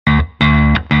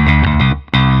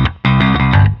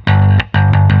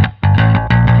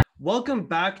Welcome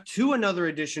back to another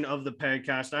edition of the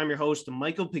podcast. I'm your host,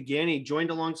 Michael Pagani, joined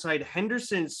alongside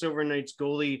Henderson Silver Knights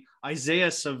goalie Isaiah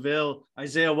Saville.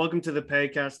 Isaiah, welcome to the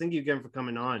podcast. Thank you again for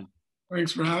coming on.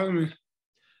 Thanks for having me.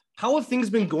 How have things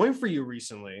been going for you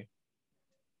recently?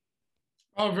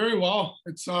 Oh, very well.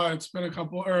 It's been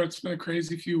a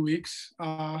crazy few weeks.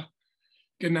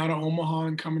 Getting out of Omaha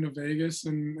and coming to Vegas,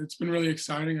 and it's been really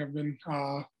exciting. I've been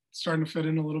starting to fit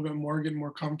in a little bit more, getting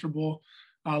more comfortable.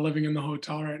 Living in the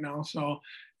hotel right now. So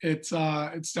it's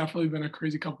definitely been a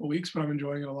crazy couple of weeks, but I'm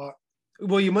enjoying it a lot.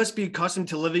 Well, you must be accustomed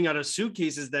to living out of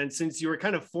suitcases then, since you were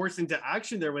kind of forced into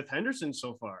action there with Henderson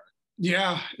so far.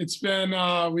 Yeah, it's been,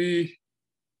 it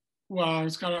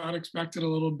was kind of unexpected a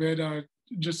little bit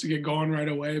just to get going right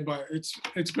away, but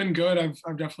it's been good.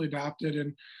 I've definitely adapted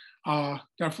and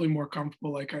definitely more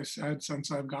comfortable, like I said,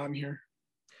 since I've gotten here.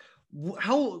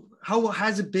 How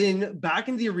has it been back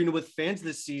in the arena with fans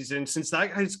this season, since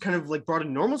that has kind of like brought a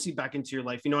normalcy back into your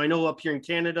life? You know, I know up here in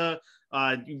Canada,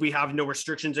 we have no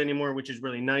restrictions anymore, which is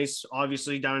really nice.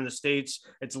 Obviously down in the States,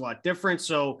 it's a lot different.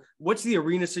 So what's the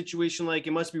arena situation like?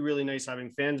 It must be really nice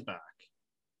having fans back.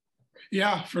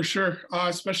 Yeah, for sure.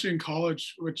 Especially in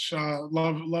college, which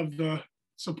love the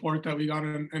support that we got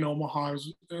in Omaha.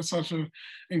 It was such an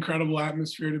incredible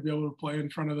atmosphere to be able to play in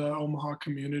front of the Omaha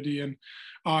community. And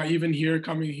even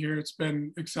coming here, it's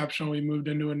been exceptional. We moved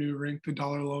into a new rink, the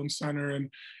Dollar Loan Center, and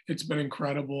it's been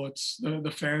incredible. It's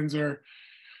the fans are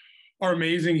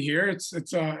amazing here. It's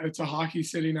a hockey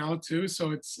city now too.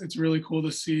 So it's really cool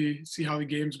to see how the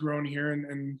game's grown here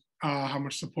and how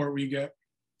much support we get.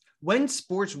 When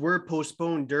sports were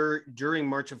postponed during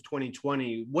March of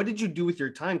 2020, what did you do with your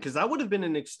time? Because that would have been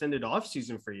an extended off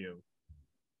season for you.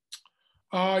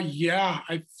 Yeah,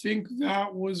 I think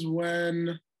that was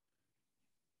when,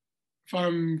 if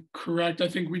I'm correct, I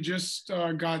think we just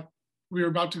we were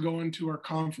about to go into our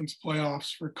conference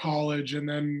playoffs for college, and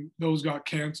then those got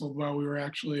canceled while we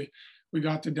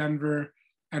got to Denver,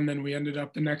 and then we ended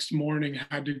up the next morning,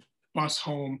 had to bus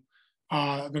home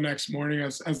the next morning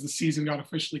as the season got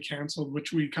officially canceled,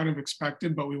 which we kind of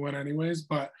expected, but we went anyways.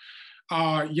 But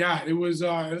yeah, it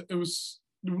wasn't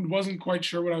quite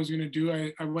sure what I was going to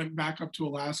do. I went back up to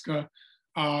Alaska,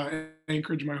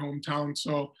 Anchorage, my hometown.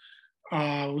 So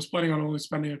I was planning on only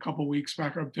spending a couple weeks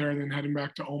back up there and then heading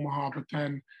back to Omaha. But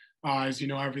then, as you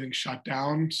know, everything shut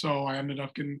down. So I ended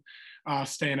up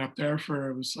staying up there for,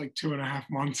 it was like 2.5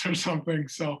 months or something.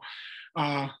 So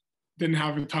didn't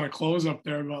have a ton of clothes up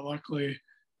there, but luckily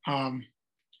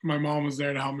my mom was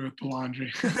there to help me with the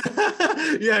laundry.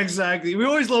 Yeah, exactly. We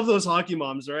always love those hockey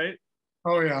moms, right?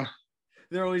 Oh, yeah.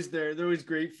 They're always there. They're always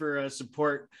great for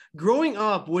support. Growing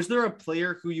up, was there a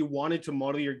player who you wanted to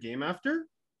model your game after?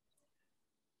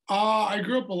 I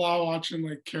grew up a lot watching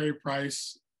like Carey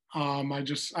Price. I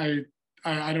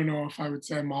don't know if I would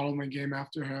say I modeled my game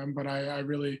after him, but I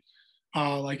really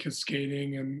like his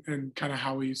skating and kind of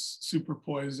how he's super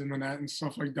poised in the net and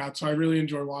stuff like that. So I really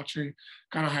enjoy watching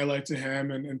kind of highlights of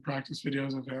him and practice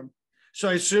videos of him. So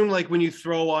I assume like when you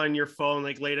throw on your phone,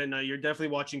 like late at night, you're definitely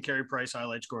watching Carey Price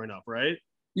highlights growing up, right?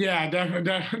 Yeah,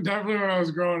 definitely when I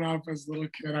was growing up as a little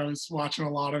kid, I was watching a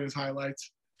lot of his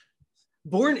highlights.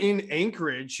 Born in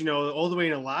Anchorage, you know, all the way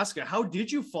in Alaska, how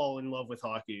did you fall in love with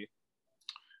hockey?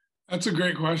 That's a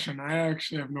great question. I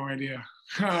actually have no idea.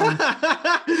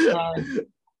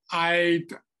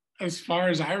 As far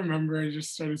as I remember, I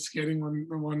just started skating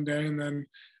one day, and then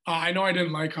I know I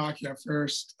didn't like hockey at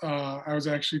first. I was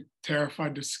actually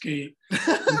terrified to skate.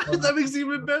 That makes it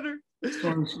even better.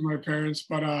 Stories from my parents,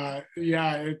 but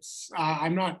yeah,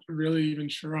 I'm not really even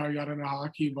sure how I got into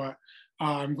hockey, but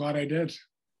I'm glad I did.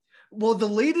 Well, the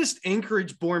latest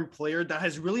Anchorage-born player that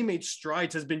has really made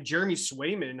strides has been Jeremy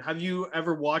Swayman. Have you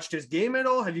ever watched his game at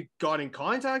all? Have you got in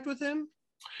contact with him?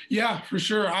 Yeah, for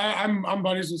sure. I'm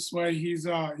buddies with Sway. He's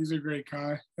a great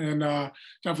guy, and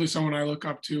definitely someone I look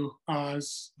up to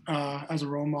as a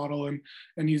role model,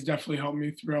 and he's definitely helped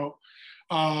me throughout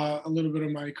a little bit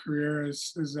of my career.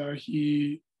 He's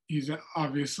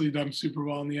obviously done super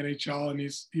well in the NHL, and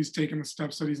he's taken the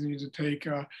steps that he's needed to take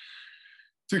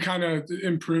to kind of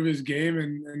improve his game,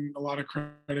 and a lot of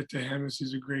credit to him, as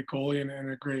he's a great goalie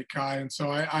and a great guy. And so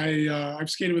I've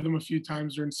skated with him a few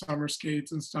times during summer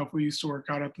skates and stuff. We used to work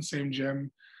out at the same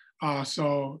gym.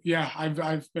 So yeah,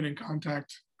 I've been in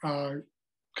contact kind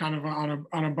of on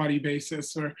a buddy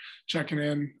basis, or checking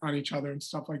in on each other and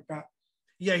stuff like that.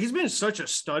 Yeah, he's been such a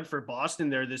stud for Boston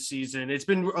there this season. It's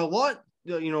been a lot,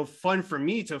 fun for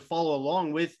me to follow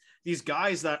along with these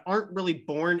guys that aren't really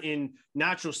born in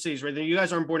natural cities, right? You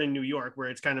guys aren't born in New York, where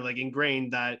it's kind of like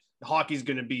ingrained that hockey is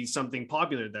going to be something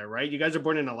popular there, right? You guys are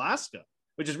born in Alaska,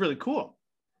 which is really cool.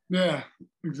 Yeah,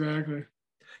 exactly.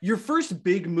 Your first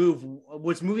big move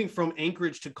was moving from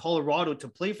Anchorage to Colorado to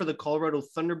play for the Colorado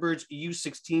Thunderbirds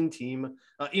U16 team.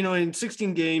 In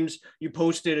 16 games, you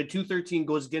posted a 213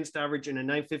 goals against average and a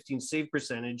 915 save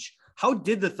percentage. How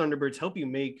did the Thunderbirds help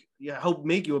make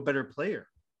you a better player?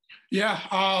 Yeah,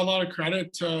 a lot of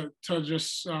credit to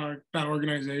just that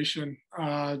organization.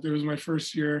 It was my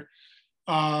first year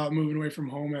moving away from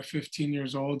home at 15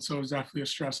 years old, so it was definitely a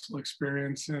stressful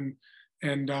experience, and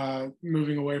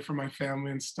moving away from my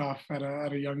family and stuff at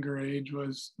a younger age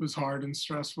was hard and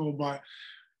stressful. But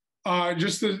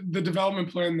just the development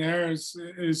plan there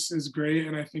is great,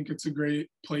 and I think it's a great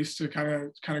place to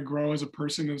kind of grow as a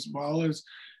person, as well as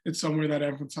it's somewhere that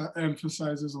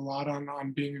emphasizes a lot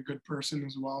on being a good person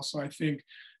as well. So I think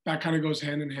that kind of goes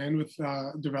hand in hand with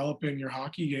developing your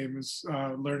hockey game, is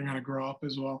learning how to grow up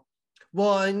as well.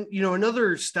 Well, and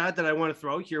another stat that I want to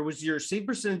throw out here was your save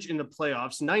percentage in the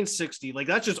playoffs, 960. Like,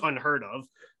 that's just unheard of.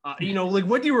 Like,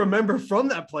 what do you remember from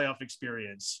that playoff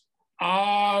experience?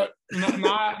 Not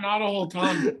a whole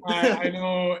ton. I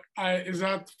know. Is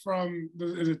that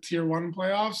is it tier 1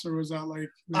 playoffs, or was that like?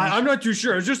 I'm not too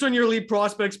sure. It was just on your Elite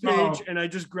Prospects page, Oh. and I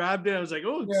just grabbed it. I was like,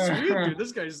 oh, Yeah. sweet, dude,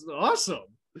 this guy's awesome.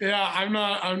 Yeah, I'm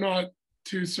not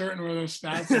too certain where those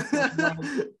stats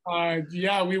are.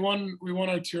 Yeah, we won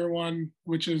our tier 1,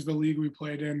 which is the league we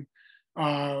played in,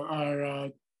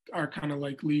 our kind of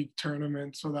like league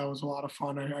tournament. So that was a lot of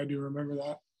fun. I do remember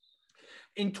that.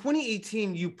 In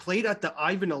 2018, you played at the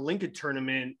Ivan Alinka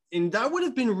tournament, and that would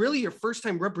have been really your first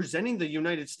time representing the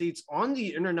United States on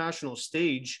the international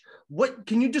stage. What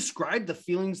can you describe the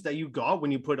feelings that you got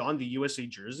when you put on the USA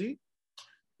jersey?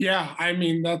 Yeah, I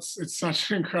mean, it's such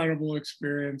an incredible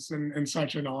experience and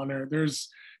such an honor.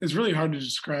 It's really hard to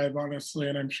describe, honestly,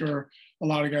 and I'm sure a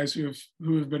lot of guys who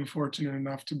have been fortunate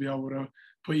enough to be able to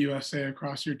put USA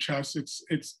across your chest, it's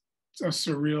a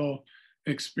surreal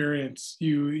experience.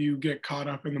 You get caught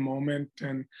up in the moment,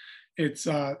 and it's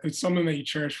something that you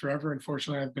cherish forever.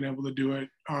 Unfortunately, I've been able to do it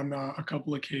on a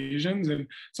couple occasions, and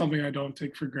something I don't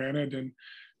take for granted. And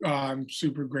I'm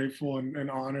super grateful and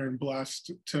honored and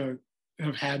blessed to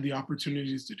have had the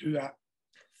opportunities to do that.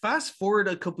 Fast forward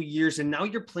a couple years, and now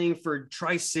you're playing for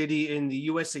Tri-City in the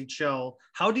USHL.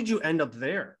 How did you end up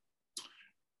there?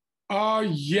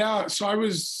 Yeah, so I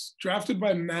was drafted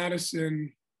by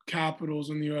Madison Capitals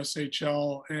in the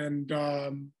USHL, and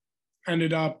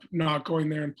ended up not going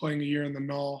there and playing a year in the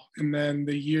Null. And then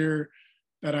the year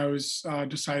that I was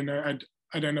deciding I'd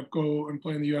end up go and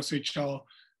play in the USHL,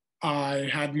 I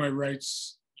had my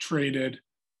rights traded,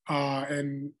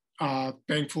 and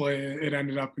thankfully it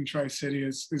ended up in Tri-City,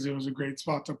 as it was a great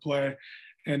spot to play,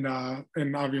 and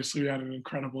obviously we had an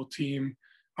incredible team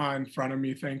in front of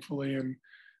me, thankfully. And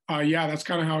yeah, that's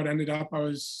kind of how it ended up. I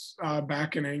was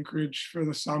back in Anchorage for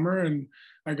the summer, and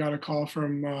I got a call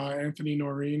from Anthony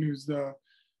Noreen, who's the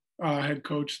head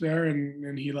coach there,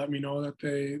 and he let me know that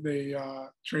they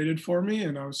traded for me,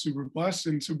 and I was super blessed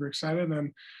and super excited,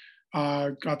 and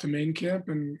got to main camp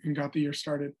and got the year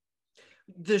started.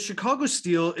 The Chicago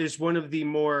Steel is one of the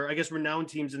more, I guess, renowned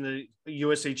teams in the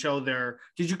USHL there.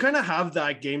 Did you kind of have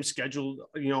that game scheduled,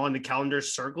 on the calendar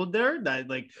circled there, that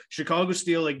like Chicago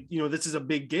Steel, like, this is a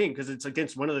big game because it's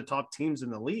against one of the top teams in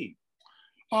the league?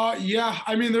 Yeah,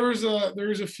 I mean, there was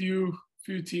a few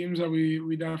teams that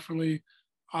we definitely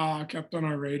kept on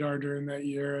our radar during that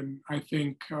year. And I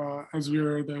think as we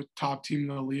were the top team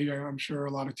in the league, I'm sure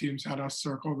a lot of teams had us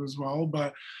circled as well.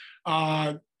 But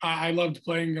I loved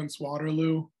playing against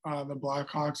Waterloo, the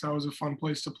Blackhawks. That was a fun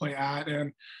place to play at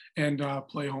and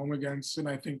play home against. And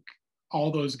I think all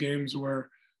those games were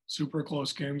super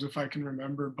close games, if I can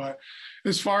remember. But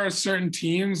as far as certain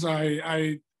teams,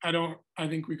 I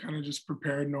think we kind of just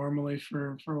prepared normally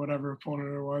for whatever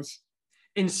opponent it was.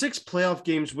 In 6 playoff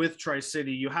games with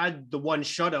Tri-City, you had the one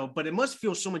shutout, but it must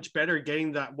feel so much better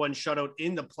getting that one shutout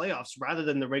in the playoffs rather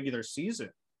than the regular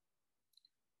season.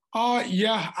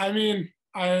 Yeah, I mean,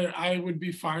 I would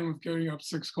be fine with giving up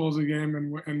 6 goals a game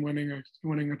and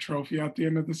winning a trophy at the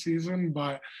end of the season.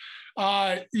 But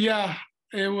yeah,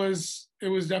 it was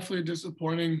definitely a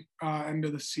disappointing end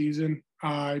of the season.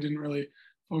 I didn't really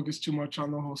focus too much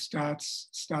on the whole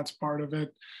stats part of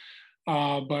it.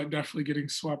 But definitely getting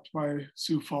swept by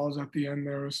Sioux Falls at the end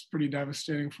there was pretty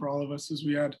devastating for all of us, as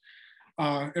we had,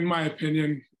 in my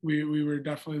opinion, we were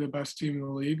definitely the best team in the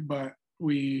league, but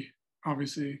we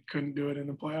obviously couldn't do it in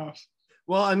the playoffs.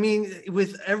 Well, I mean,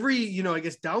 with every, I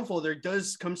guess, downfall, there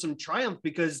does come some triumph,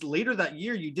 because later that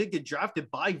year you did get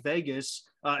drafted by Vegas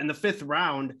in the 5th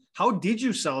round. How did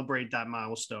you celebrate that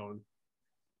milestone?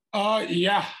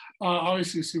 Yeah,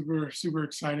 obviously super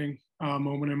exciting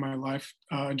moment in my life,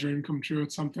 a dream come true.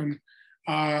 It's something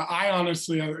I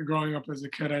honestly, growing up as a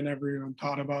kid, I never even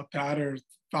thought about that or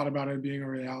thought about it being a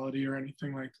reality or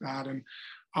anything like that. And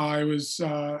I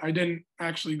didn't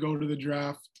actually go to the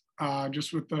draft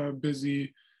just with the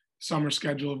busy summer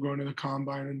schedule of going to the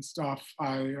combine and stuff.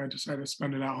 I decided to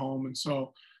spend it at home. And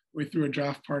so we threw a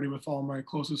draft party with all my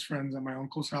closest friends at my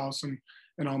uncle's house and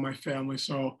all my family.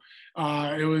 So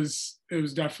it was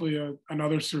definitely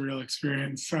another surreal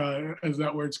experience, as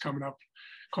that word's coming up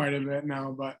quite a bit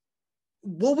now. But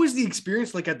what was the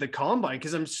experience like at the combine?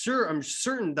 Because I'm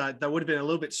certain that would have been a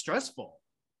little bit stressful.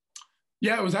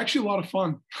 yeah, it was actually a lot of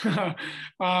fun. You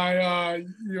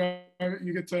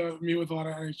get to meet with a lot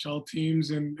of NHL teams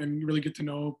and really get to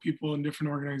know people in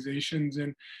different organizations,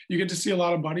 and you get to see a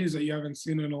lot of buddies that you haven't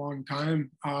seen in a long time,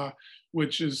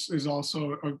 which is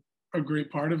also a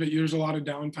great part of it. There's a lot of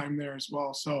downtime there as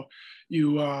well. So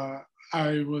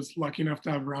I was lucky enough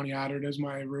to have Ronnie Attard as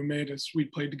my roommate as we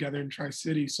played together in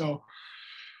Tri-City. So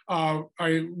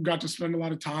I got to spend a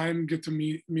lot of time, get to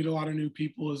meet a lot of new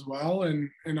people as well, and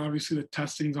obviously the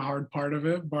testing's a hard part of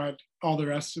it, but all the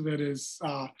rest of it is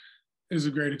a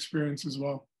great experience as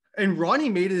well. And Ronnie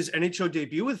made his NHL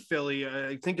debut with Philly,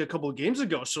 I think a couple of games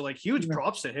ago. So like huge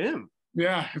props to him.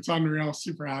 Yeah, it's unreal.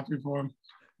 Super happy for him.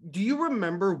 Do you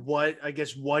remember what, I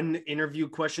guess, one interview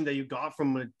question that you got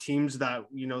from teams that,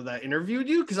 that interviewed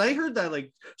you? Because I heard that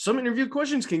like some interview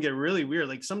questions can get really weird.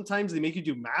 Like sometimes they make you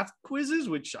do math quizzes,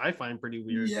 which I find pretty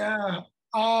weird. Yeah.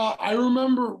 I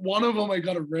remember one of them, I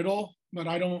got a riddle, but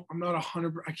I'm not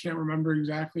 100%. I can't remember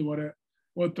exactly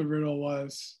what the riddle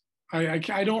was. I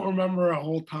don't remember a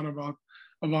whole ton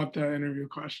about the interview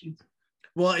questions.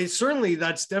 Well,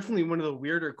 that's definitely one of the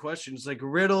weirder questions. Like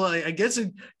riddle, I guess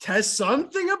it tests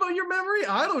something about your memory.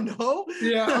 I don't know.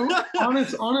 Yeah,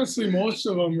 honestly, most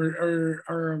of them are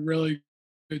a really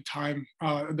good time.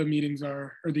 The meetings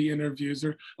or the interviews,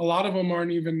 or a lot of them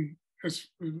aren't even as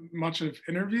much of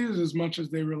interviews as much as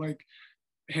they were like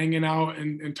hanging out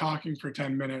and talking for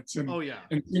 10 minutes and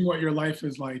and seeing what your life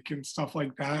is like and stuff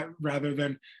like that, rather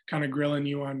than kind of grilling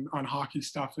you on hockey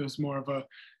stuff. It was more of a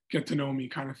get to know me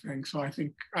kind of thing. So I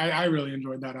think I really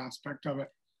enjoyed that aspect of it.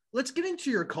 Let's get into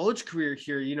your college career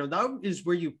here. That is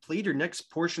where you played your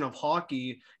next portion of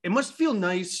hockey. It must feel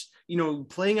nice,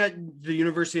 playing at the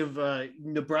University of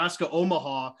Nebraska,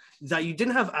 Omaha, that you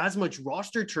didn't have as much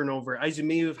roster turnover as you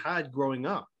may have had growing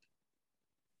up.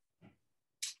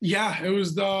 Yeah, it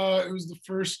was the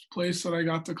first place that I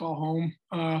got to call home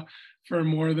for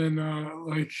more than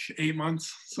like 8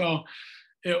 months. So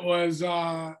it was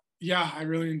yeah, I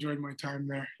really enjoyed my time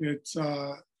there. It's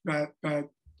that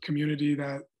community,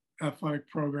 that athletic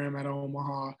program at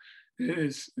Omaha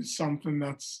is something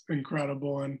that's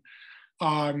incredible, and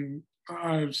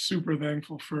I'm super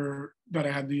thankful for that.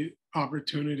 I had the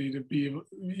opportunity to be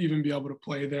able to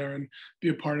play there and be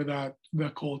a part of the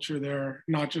culture there,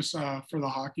 not just for the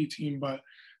hockey team, but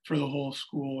for the whole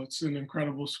school. It's an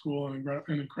incredible school and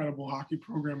an incredible hockey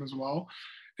program as well.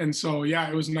 And so, yeah,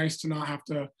 it was nice to not have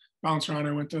to bounce around.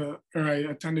 I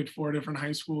attended 4 different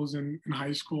high schools in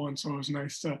high school. And so it was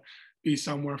nice to be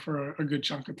somewhere for a good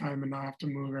chunk of time and not have to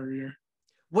move every year.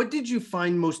 What did you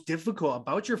find most difficult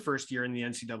about your first year in the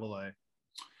NCAA?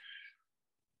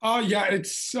 Yeah,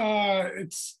 it's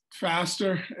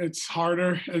faster, it's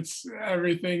harder, it's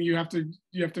everything. You have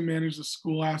to manage the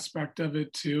school aspect of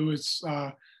it too. It's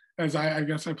as I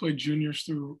guess I played juniors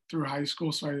through high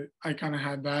school, so I kind of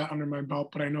had that under my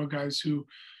belt. But I know guys who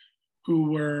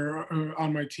were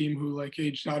on my team who like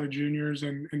aged out of juniors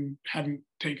and hadn't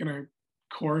taken a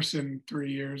course in 3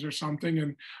 years or something.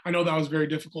 And I know that was very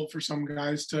difficult for some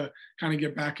guys to kind of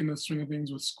get back in the swing of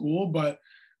things with school, but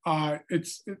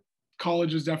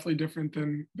college is definitely different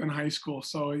than high school.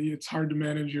 So it's hard to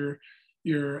manage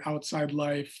your outside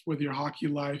life with your hockey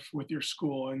life, with your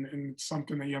school. And it's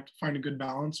something that you have to find a good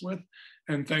balance with.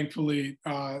 And thankfully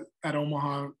at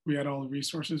Omaha, we had all the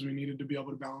resources we needed to be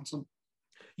able to balance them.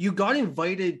 You got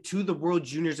invited to the World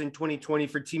Juniors in 2020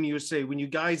 for Team USA when you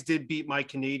guys did beat my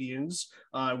Canadians.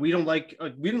 We didn't like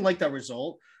that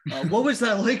result. What was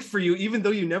that like for you, even though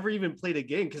you never even played a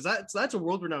game? Because that's a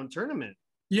world-renowned tournament.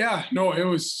 Yeah, no, it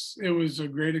was a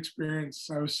great experience.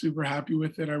 I was super happy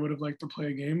with it. I would have liked to play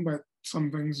a game, but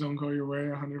some things don't go your way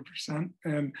 100%.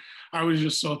 And I was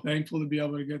just so thankful to be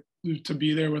able to get to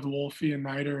be there with Wolfie and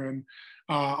Nider and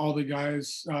all the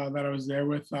guys that I was there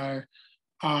with.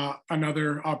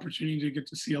 Another opportunity to get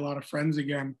to see a lot of friends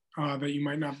again that you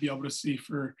might not be able to see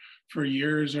for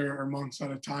years or months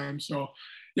at a time. So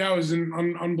yeah, it was an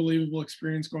unbelievable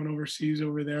experience going overseas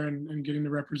over there and getting to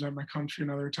represent my country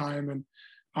another time, and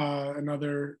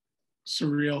another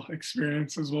surreal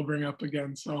experiences we'll bring up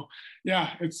again. So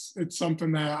yeah, it's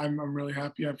something that I'm really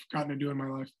happy I've gotten to do in my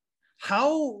life.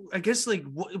 How, I guess, like,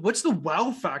 what's the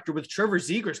wow factor with Trevor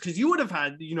Zegras? Because you would have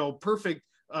had, perfect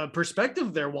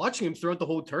perspective there watching him throughout the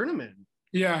whole tournament.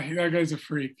 Yeah, that guy's a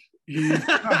freak.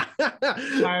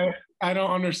 I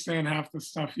don't understand half the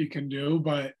stuff he can do,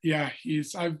 but yeah,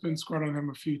 I've been scored on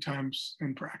him a few times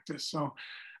in practice. So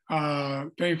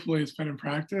thankfully it's been in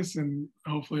practice, and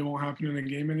hopefully it won't happen in a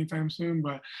game anytime soon.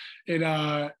 But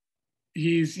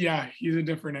he's a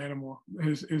different animal.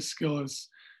 His skill is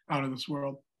out of this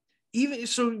world. Even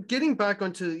so, getting back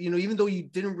onto, even though you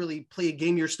didn't really play a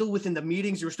game, you're still within the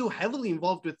meetings, you're still heavily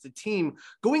involved with the team.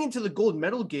 Going into the gold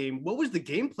medal game, what was the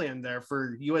game plan there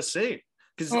for USA?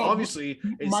 Because obviously,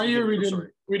 my year we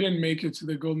didn't make it to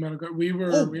the gold medal. We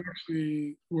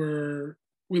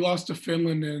lost to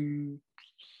Finland in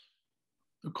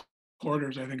the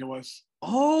quarters, I think it was.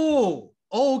 Oh,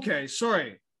 okay,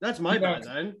 sorry. That's my bad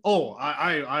then. Oh,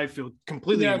 I feel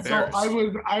completely embarrassed.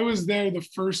 So I was there the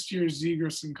first year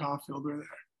Zegras and Caulfield were there.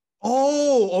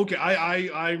 Oh, okay.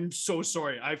 I'm so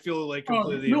sorry. I feel like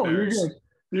completely embarrassed.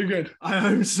 You're good.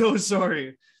 I'm so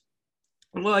sorry.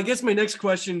 Well, I guess my next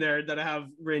question there that I have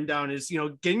written down is,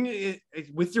 getting it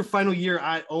with your final year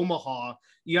at Omaha,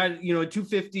 you had,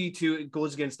 252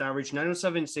 goals against average,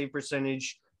 907 save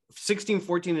percentage,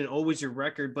 16-14 and always your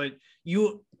record, but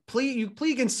you play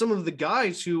against some of the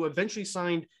guys who eventually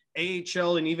signed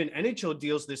AHL and even NHL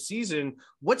deals this season.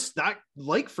 What's that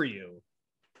like for you?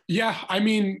 Yeah, I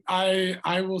mean,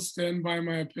 I will stand by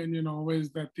my opinion always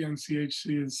that the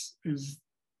NCHC is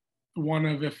one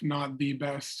of, if not the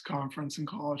best conference in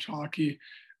college hockey.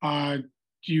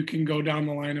 You can go down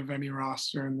the line of any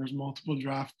roster and there's multiple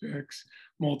draft picks,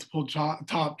 multiple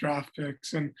top draft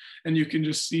picks, and you can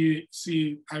just see.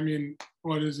 I mean,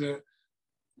 what is it?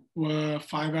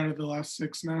 5 out of the last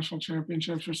 6 national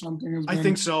championships or something. I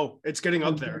think so. It's getting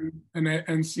up there. An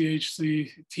NCHC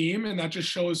team, and that just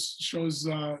shows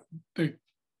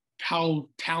how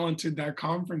talented that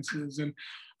conference is, and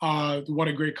what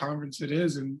a great conference it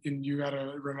is. And you got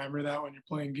to remember that when you're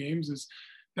playing games, is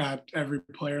that every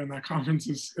player in that conference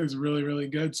is really, really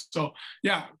good. So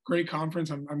yeah, great conference.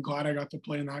 I'm glad I got to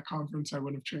play in that conference. I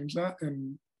wouldn't have changed that,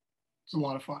 and it's a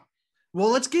lot of fun. Well,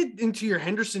 let's get into your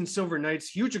Henderson Silver Knights.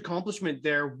 Huge accomplishment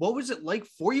there. What was it like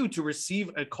for you to receive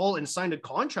a call and sign a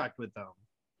contract with them?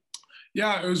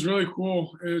 Yeah, it was really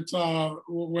cool. It's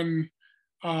when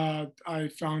I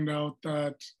found out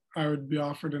that I would be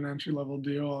offered an entry-level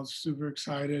deal, I was super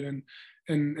excited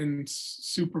and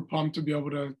super pumped to be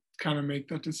able to kind of make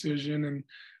that decision, and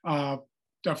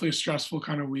definitely a stressful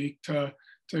kind of week to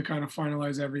kind of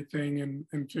finalize everything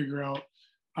and figure out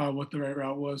what the right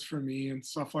route was for me and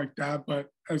stuff like that. But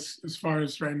as far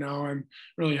as right now, I'm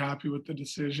really happy with the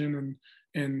decision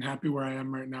and happy where I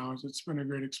am right now. It's been a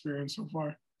great experience so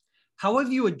far. How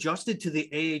have you adjusted to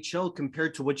the AHL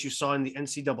compared to what you saw in the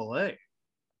NCAA?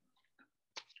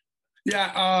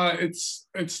 Yeah, it's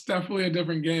definitely a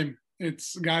different game.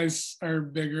 It's guys are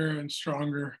bigger and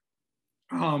stronger.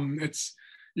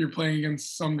 You're playing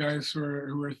against some guys who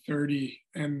are 30,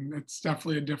 and it's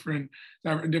definitely a different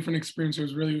experience. It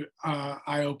was really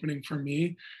eye-opening for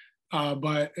me,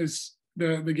 but as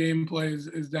the gameplay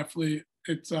is definitely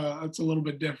it's a little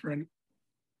bit different.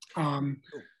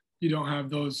 You don't have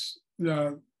those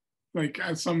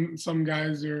some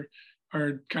guys are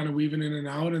kind of weaving in and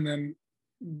out, and then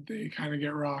they kind of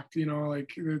get rocked.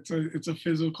 Like it's a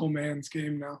physical man's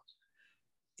game now.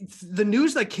 The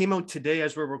news that came out today,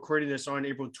 as we're recording this on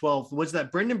April 12th, was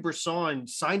that Brendan Brisson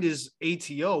signed his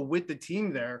ATO with the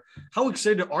team there. How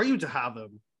excited are you to have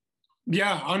him?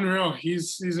 Yeah, unreal.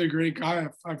 He's a great guy.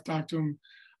 I've talked to him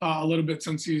a little bit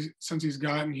since he's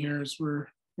gotten here. As we're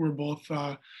both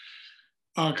kind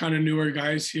of newer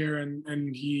guys here,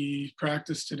 and he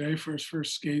practiced today for his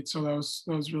first skate, so that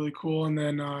was really cool. And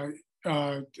then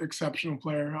exceptional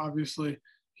player, obviously.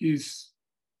 He's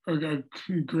a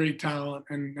great talent,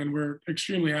 and we're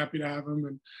extremely happy to have him,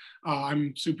 and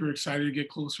I'm super excited to get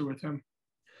closer with him.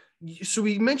 So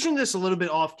we mentioned this a little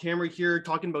bit off camera here,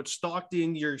 talking about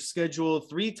Stockton, your schedule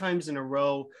 3 times in a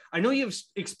row. I know you have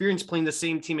experience playing the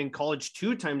same team in college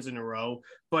 2 times in a row,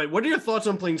 but what are your thoughts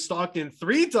on playing Stockton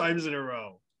 3 times in a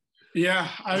row? Yeah,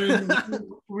 I mean,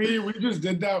 we just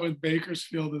did that with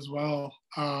Bakersfield as well.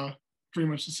 Pretty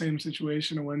much the same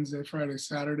situation, a Wednesday, Friday,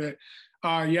 Saturday.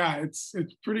 Yeah, it's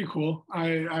pretty cool.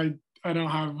 I don't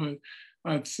have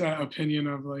a set opinion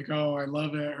of like, oh, I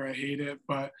love it or I hate it,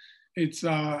 but it's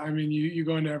I mean, you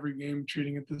go into every game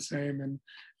treating it the same, and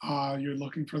you're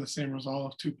looking for the same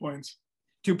result of 2 points.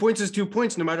 2 points is 2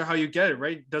 points, no matter how you get it,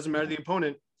 right? Doesn't matter the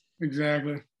opponent.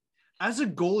 Exactly. As a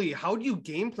goalie, how do you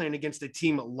game plan against a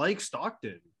team like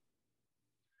Stockton?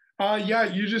 Yeah,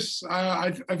 you just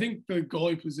I think the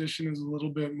goalie position is a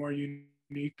little bit more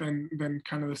unique than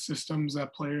kind of the systems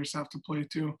that players have to play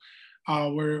to,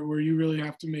 where you really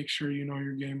have to make sure you know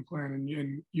your game plan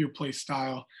and your play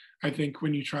style. I think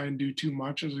when you try and do too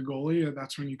much as a goalie,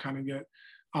 that's when you kind of get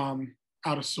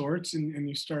out of sorts and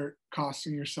you start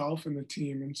costing yourself and the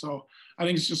team. And so I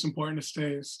think it's just important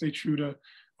to stay true to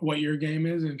what your game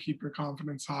is and keep your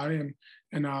confidence high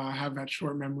and have that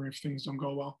short memory if things don't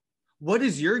go well. What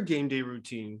is your game day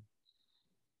routine?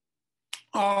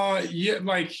 Yeah,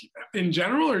 like in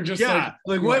general or just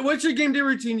what's your game day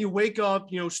routine? You wake up,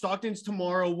 Stockton's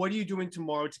tomorrow. What are you doing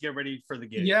tomorrow to get ready for the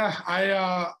game? Yeah,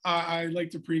 I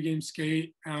like to pregame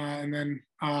skate, and then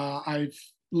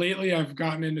I've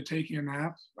gotten into taking a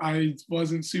nap. I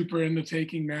wasn't super into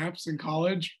taking naps in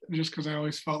college just because I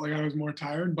always felt like I was more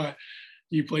tired, but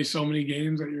you play so many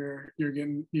games that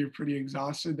you're pretty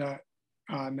exhausted that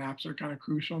naps are kind of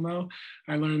crucial now.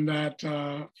 I learned that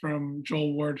from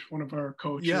Joel Ward, one of our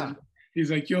coaches. Yeah.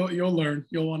 He's like, you'll learn,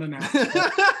 you'll want to nap.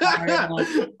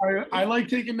 I like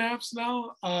taking naps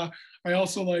now. I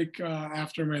also like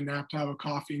after my nap to have a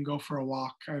coffee and go for a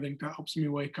walk. I think that helps me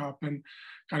wake up and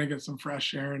kind of get some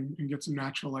fresh air and get some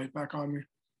natural light back on me.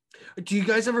 Do you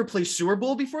guys ever play Sewer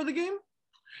Bowl before the game?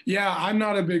 Yeah, I'm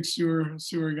not a big sewer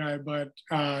guy, but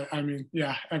I mean,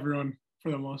 yeah, everyone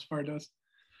for the most part does.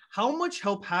 How much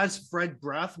help has Fred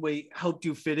Brathwaite helped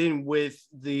you fit in with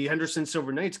the Henderson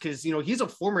Silver Knights? Because he's a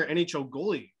former NHL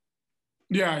goalie.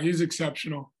 Yeah, he's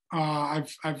exceptional.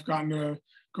 I've gotten to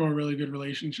grow a really good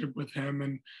relationship with him,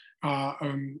 and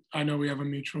I know we have a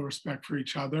mutual respect for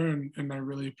each other, and I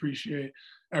really appreciate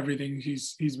everything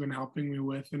he's been helping me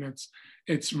with, and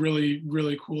it's really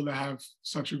really cool to have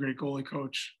such a great goalie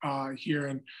coach here,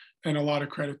 and a lot of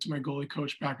credit to my goalie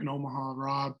coach back in Omaha,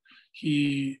 Rob.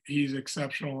 He's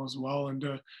exceptional as well, and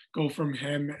to go from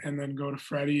him and then go to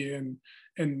Freddie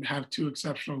and have two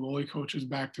exceptional goalie coaches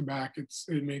back to back,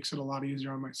 it makes it a lot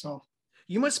easier on myself.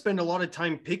 You must spend a lot of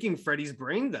time picking Freddie's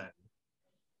brain then.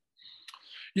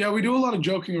 Yeah, we do a lot of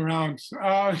joking around.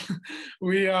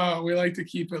 We like to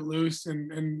keep it loose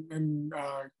and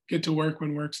get to work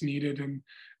when work's needed. And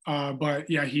but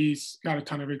yeah, he's got a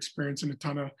ton of experience and a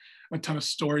ton of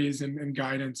stories and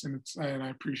guidance, and I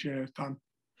appreciate it a ton.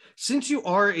 Since you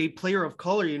are a player of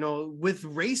color, with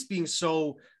race being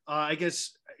so, I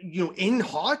guess, in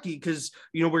hockey, because,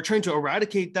 we're trying to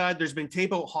eradicate that. There's been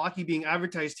tape out hockey being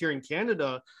advertised here in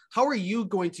Canada. How are you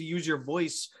going to use your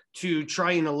voice to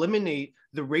try and eliminate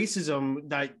the racism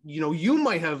that, you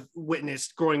might have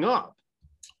witnessed growing up?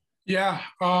 Yeah.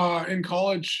 In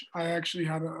college, I actually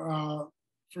had,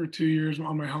 for 2 years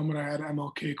on my helmet, I had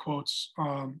MLK quotes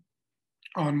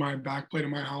on my backplate of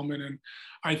my helmet. And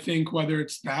I think whether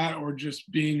it's that or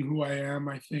just being who I am,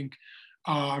 I think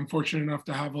I'm fortunate enough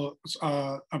to have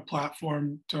a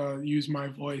platform to use my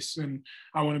voice, and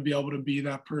I want to be able to be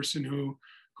that person who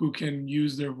can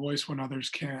use their voice when others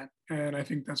can't. And I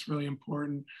think that's really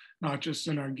important, not just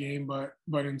in our game,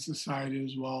 but in society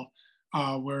as well,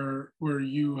 where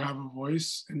you have a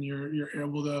voice and you're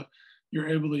able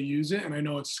to use it. And I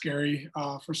know it's scary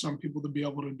for some people to be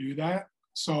able to do that.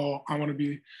 So I want to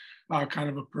be kind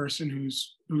of a person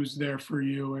who's there for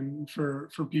you and for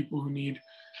people who need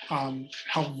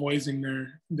help voicing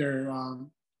their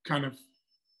kind of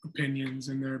opinions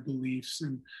and their beliefs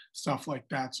and stuff like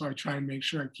that. So I try and make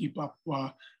sure I keep up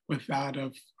with that.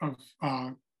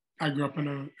 I grew up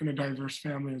in a diverse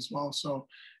family as well, so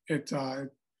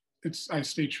I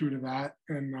stay true to that,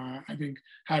 and I think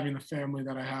having the family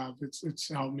that I have, it's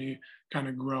helped me kind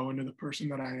of grow into the person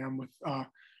that I am with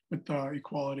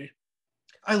equality.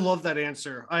 I love that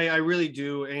answer. I really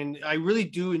do. And I really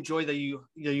do enjoy that you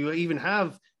even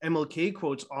have MLK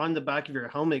quotes on the back of your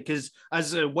helmet. Because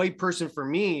as a white person, for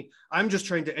me, I'm just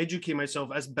trying to educate myself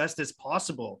as best as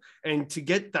possible. And to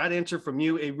get that answer from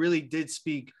you, it really did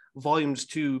speak volumes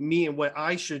to me and what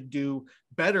I should do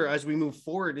better as we move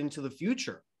forward into the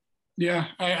future. Yeah,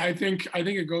 I think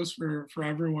it goes for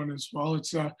everyone as well.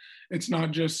 It's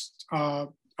not just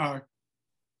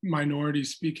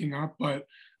minorities speaking up, but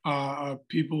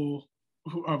people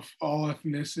of all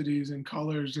ethnicities and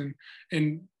colors,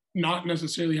 and not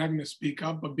necessarily having to speak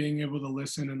up, but being able to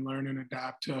listen and learn and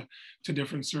adapt to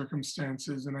different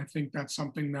circumstances. And I think that's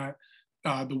something that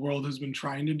the world has been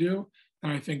trying to do.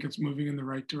 And I think it's moving in the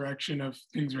right direction of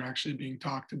things are actually being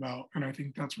talked about. And I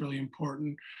think that's really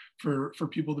important for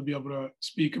people to be able to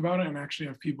speak about it and actually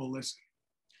have people listen.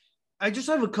 I just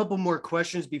have a couple more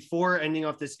questions before ending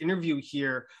off this interview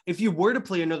here. If you were to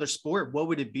play another sport, what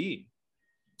would it be?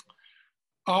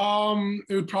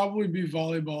 It would probably be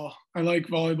volleyball. I like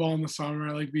volleyball in the summer.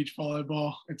 I like beach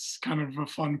volleyball. It's kind of a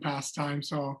fun pastime.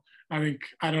 So I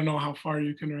don't know how far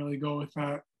you can really go with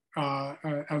that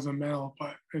as a male,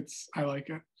 but I like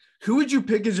it. Who would you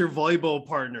pick as your volleyball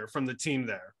partner from the team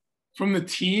there? From the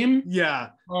team? Yeah.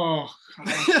 Oh,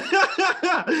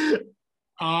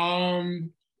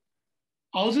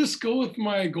 I'll just go with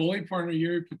my goalie partner,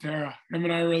 Yuri Patera. Him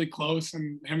and I are really close,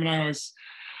 and him and I always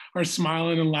are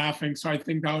smiling and laughing. So I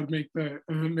think that would make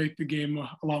the game a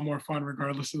lot more fun,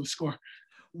 regardless of the score.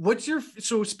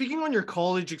 So speaking on your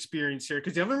college experience here,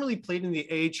 because you haven't really played in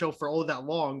the AHL for all that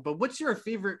long, but what's your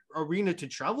favorite arena to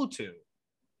travel to?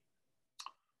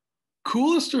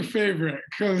 Coolest or favorite?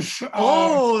 Because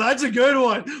that's a good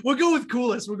one. We'll go with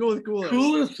coolest.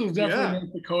 Coolest was definitely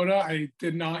North Dakota. I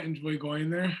did not enjoy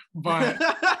going there, but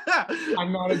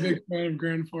I'm not a big fan of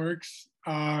Grand Forks.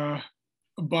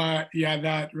 But yeah,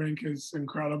 that rink is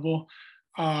incredible.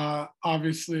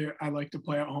 Obviously, I like to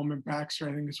play at home at Baxter.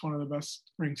 I think it's one of the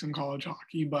best rinks in college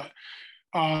hockey. But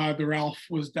the Ralph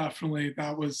was definitely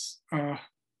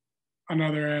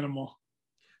another animal.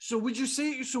 So would you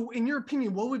say, so in your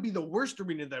opinion, what would be the worst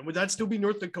arena then? Would that still be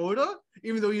North Dakota,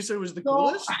 even though you said it was the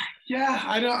coolest? Yeah,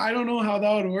 I don't know how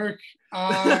that would work.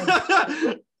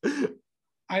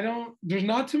 There's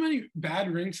not too many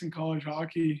bad rinks in college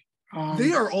hockey.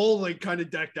 They are all like kind of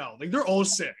decked out. Like they're all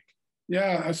sick.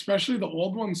 Yeah, especially the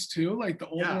old ones too. Like the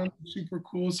old ones are super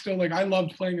cool still. Like I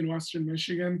loved playing in Western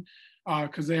Michigan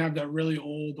because they have that really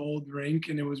old rink,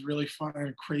 and it was really fun and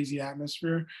a crazy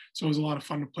atmosphere. So it was a lot of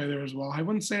fun to play there as well. I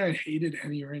wouldn't say I hated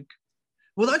any rink.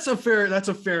 Well, that's a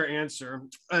fair answer.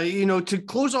 To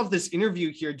close off this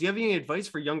interview here, do you have any advice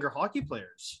for younger hockey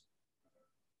players?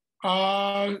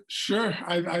 Sure.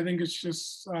 I think it's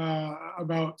just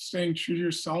about staying true to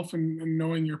yourself and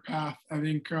knowing your path. I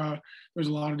think there's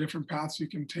a lot of different paths you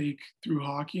can take through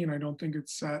hockey, and I don't think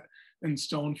it's set in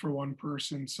stone for one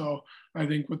person. So I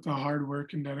think with the hard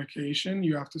work and dedication,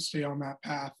 you have to stay on that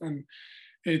path. And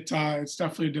it's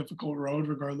definitely a difficult road,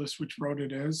 regardless which road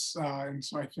it is. And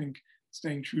so I think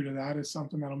staying true to that is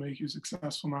something that'll make you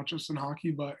successful, not just in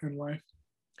hockey, but in life.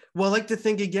 Well, I'd like to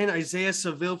thank again Isaiah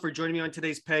Saville for joining me on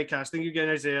today's podcast. Thank you again,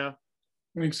 Isaiah.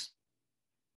 Thanks.